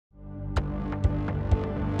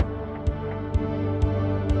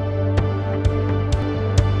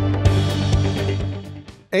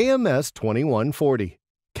AMS 2140,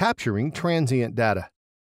 Capturing Transient Data.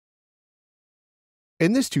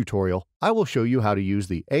 In this tutorial, I will show you how to use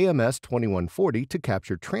the AMS 2140 to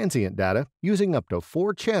capture transient data using up to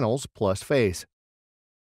 4 channels plus phase.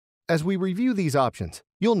 As we review these options,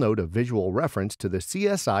 you'll note a visual reference to the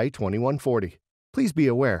CSI 2140. Please be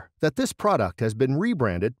aware that this product has been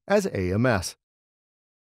rebranded as AMS.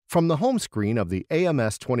 From the home screen of the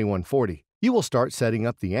AMS 2140, you will start setting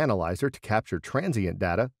up the analyzer to capture transient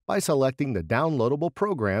data by selecting the downloadable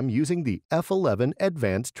program using the F11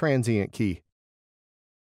 Advanced Transient key.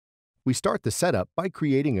 We start the setup by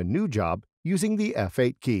creating a new job using the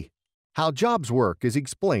F8 key. How jobs work is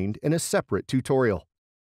explained in a separate tutorial.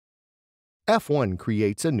 F1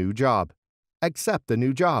 creates a new job. Accept the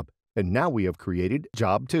new job, and now we have created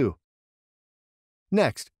job 2.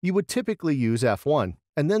 Next, you would typically use F1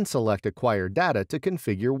 and then select Acquire Data to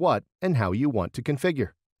configure what and how you want to configure.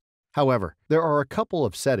 However, there are a couple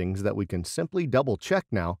of settings that we can simply double-check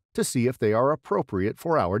now to see if they are appropriate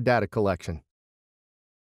for our data collection.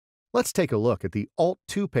 Let's take a look at the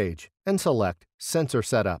Alt-2 page and select Sensor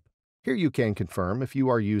Setup. Here you can confirm if you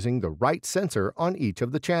are using the right sensor on each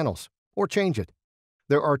of the channels, or change it.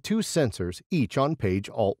 There are 2 sensors each on page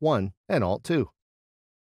Alt-1 and Alt-2.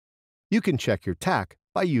 You can check your TAC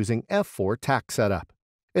by using F4 TAC Setup.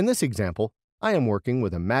 In this example, I am working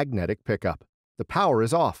with a magnetic pickup. The power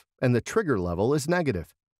is off and the trigger level is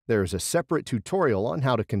negative. There is a separate tutorial on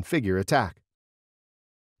how to configure a TAC.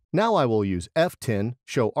 Now I will use F10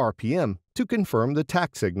 Show RPM to confirm the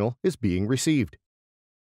TAC signal is being received.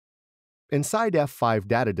 Inside F5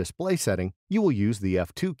 Data Display setting, you will use the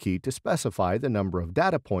F2 key to specify the number of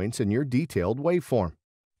data points in your detailed waveform.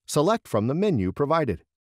 Select from the menu provided.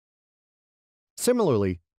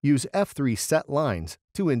 Similarly, use F3 Set Lines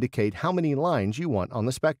to indicate how many lines you want on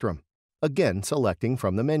the spectrum, again selecting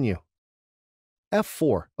from the menu.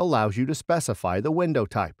 F4 allows you to specify the window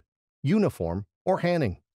type, uniform or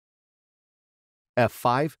Hanning.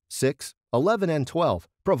 F5, 6, 11, and 12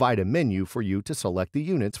 provide a menu for you to select the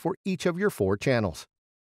units for each of your 4 channels.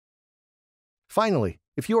 Finally,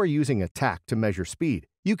 if you are using a TAC to measure speed,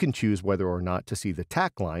 you can choose whether or not to see the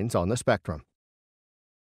TAC lines on the spectrum.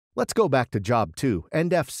 Let's go back to Job 2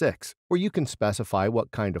 and F6, where you can specify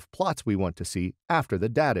what kind of plots we want to see after the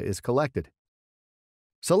data is collected.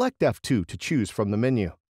 Select F2 to choose from the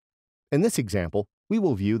menu. In this example, we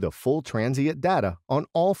will view the full transient data on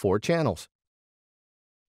all 4 channels.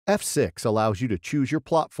 F6 allows you to choose your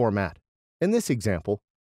plot format. In this example,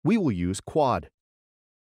 we will use Quad.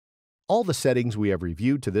 All the settings we have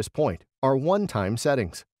reviewed to this point are one-time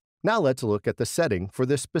settings. Now let's look at the setting for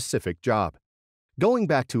this specific job. Going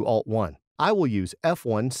back to Alt-1, I will use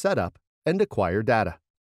F1 Setup and Acquire Data.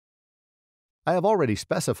 I have already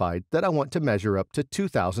specified that I want to measure up to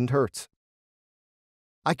 2000 Hz.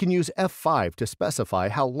 I can use F5 to specify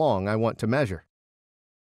how long I want to measure.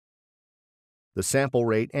 The sample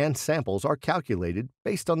rate and samples are calculated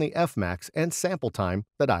based on the Fmax and sample time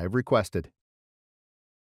that I have requested.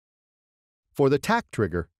 For the TAC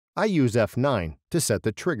trigger, I use F9 to set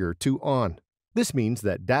the trigger to On. This means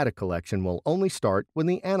that data collection will only start when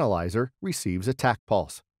the analyzer receives a TAC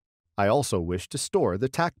pulse. I also wish to store the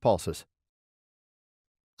TAC pulses.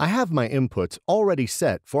 I have my inputs already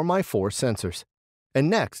set for my 4 sensors. And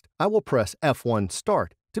next, I will press F1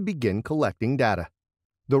 Start to begin collecting data.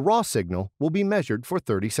 The raw signal will be measured for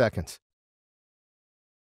 30 seconds.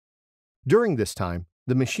 During this time,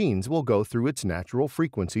 the machines will go through its natural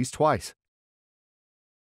frequencies twice.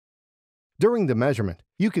 During the measurement,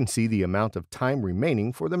 you can see the amount of time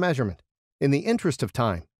remaining for the measurement. In the interest of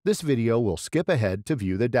time, this video will skip ahead to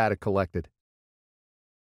view the data collected.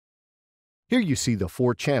 Here you see the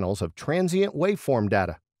 4 channels of transient waveform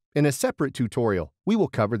data. In a separate tutorial, we will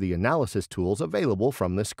cover the analysis tools available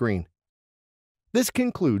from the screen. This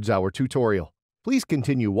concludes our tutorial. Please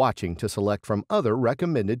continue watching to select from other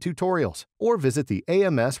recommended tutorials, or visit the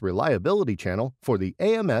AMS Reliability channel for the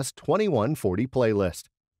AMS 2140 playlist.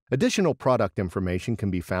 Additional product information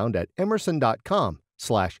can be found at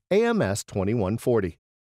emerson.com/AMS2140.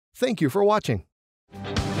 Thank you for watching.